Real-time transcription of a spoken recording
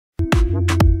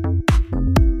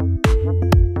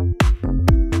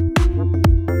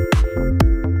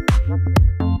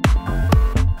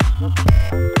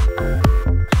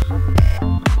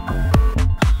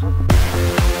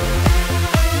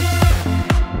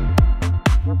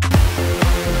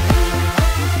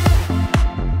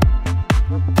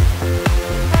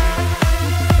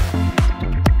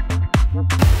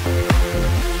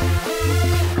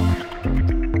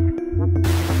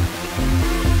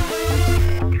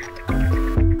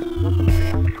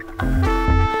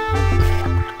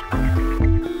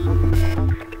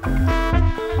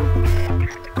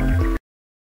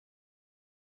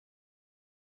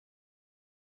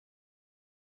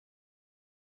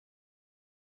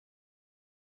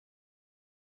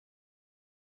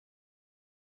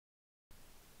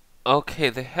Okay,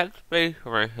 the head space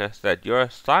ranger said your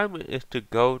assignment is to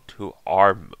go to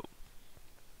our moon.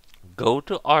 Go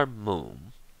to our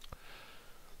moon,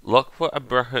 look for a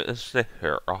brother and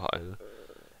sister on,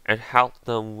 and help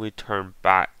them return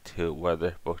back to where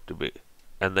they're supposed to be.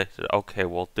 And they said, okay,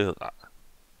 we'll do that.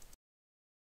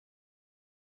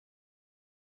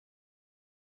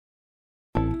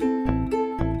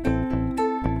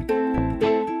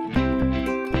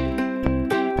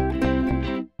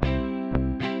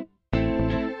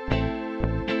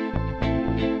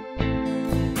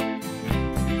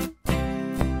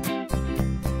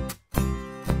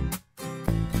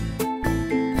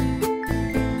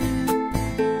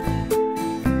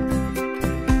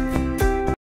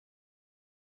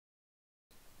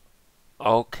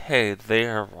 Okay, they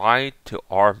arrived to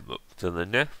our moon. So the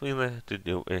next thing they have to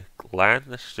do is land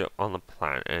the ship on the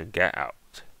planet and get out.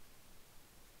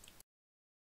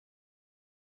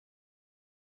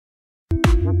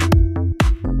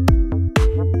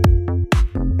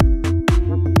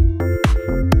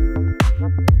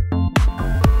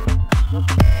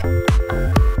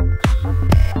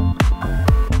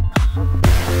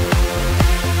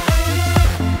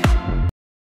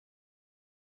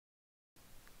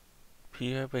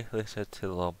 Peter basically said to the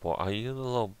little boy, are you the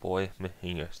little boy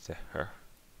missing your sister?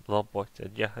 The little boy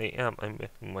said, yes I am, I'm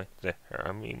missing my sister,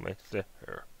 I mean my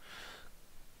sister.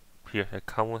 Peter said,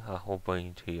 come with us, we'll bring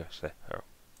you to your sister.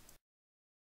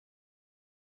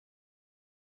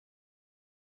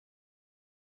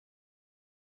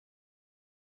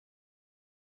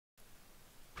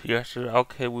 Peter said,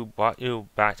 okay, we brought you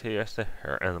back to your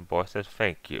sister, and the boy said,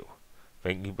 thank you.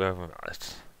 Thank you very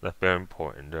much. That's very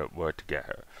important that we're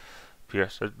together. Peter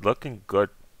said, looking good,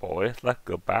 boys, let's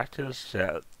go back to the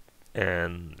ship,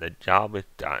 and the job is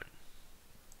done.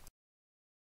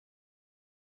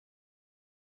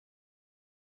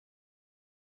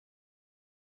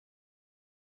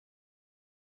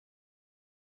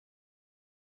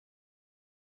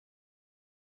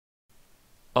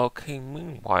 Okay,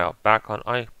 meanwhile, back on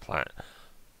Ice Planet,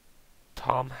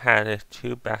 Tom had his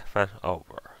two best friends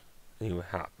over. He was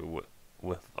happy with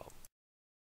them.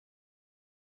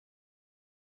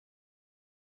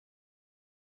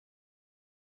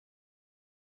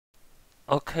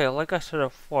 Okay, like I said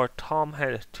before, Tom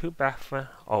had his two best friends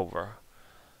over,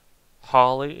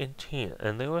 Holly and Tina,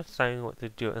 and they were deciding what to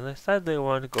do, and they said they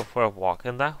wanted to go for a walk,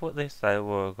 and that's what they said we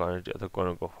were going to do. They're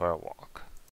going to go for a walk.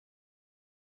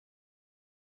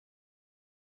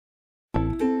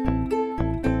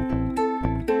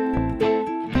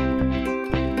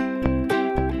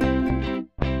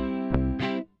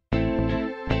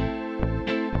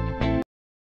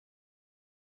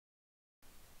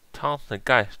 Tom said,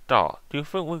 guys, stop. Do you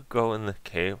think we go in the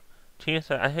cave? Tina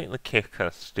said, I think the cave's kind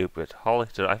of stupid. Holly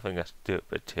said, I think it's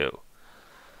stupid too.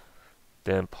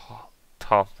 Then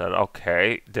Tom said,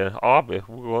 okay, then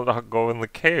obviously we will not go in the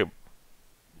cave.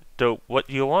 So what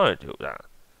do you want to do then?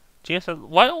 Tina said,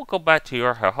 why don't we go back to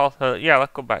your house? Holly said, yeah,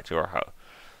 let's go back to your house.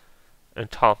 And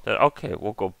Tom said, okay,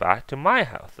 we'll go back to my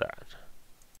house then.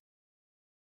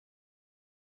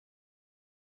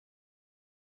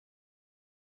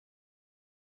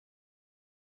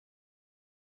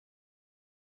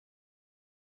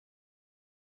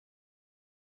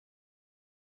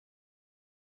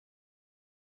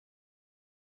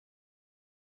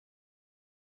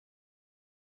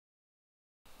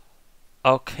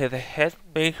 Okay, the head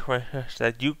base ranger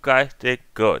said, you guys did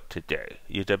good today.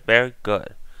 You did very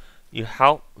good. You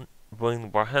helped bring the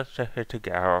Brahman Center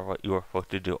together what you were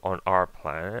supposed to do on our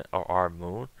planet or our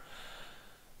moon.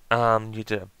 You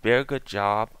did a very good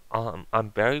job.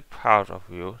 I'm very proud of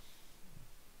you.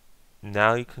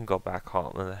 Now you can go back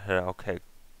home. And I said, okay,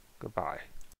 goodbye.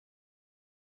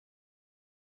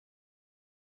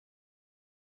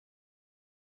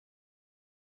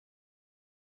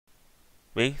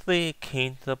 Basically, it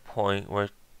came to the point where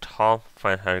Tom's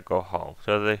friend had to go home.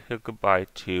 So they said goodbye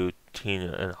to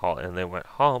Tina and Holly and they went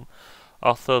home.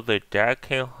 Also, their dad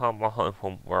came home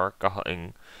from work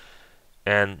and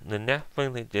the next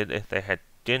thing they did is they had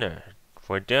dinner.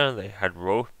 For dinner, they had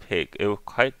roast pig. It was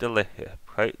quite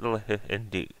delicious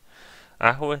indeed.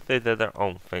 Afterwards, they did their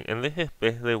own thing, and this is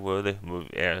basically where this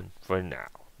movie ends for now.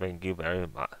 Thank you very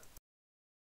much.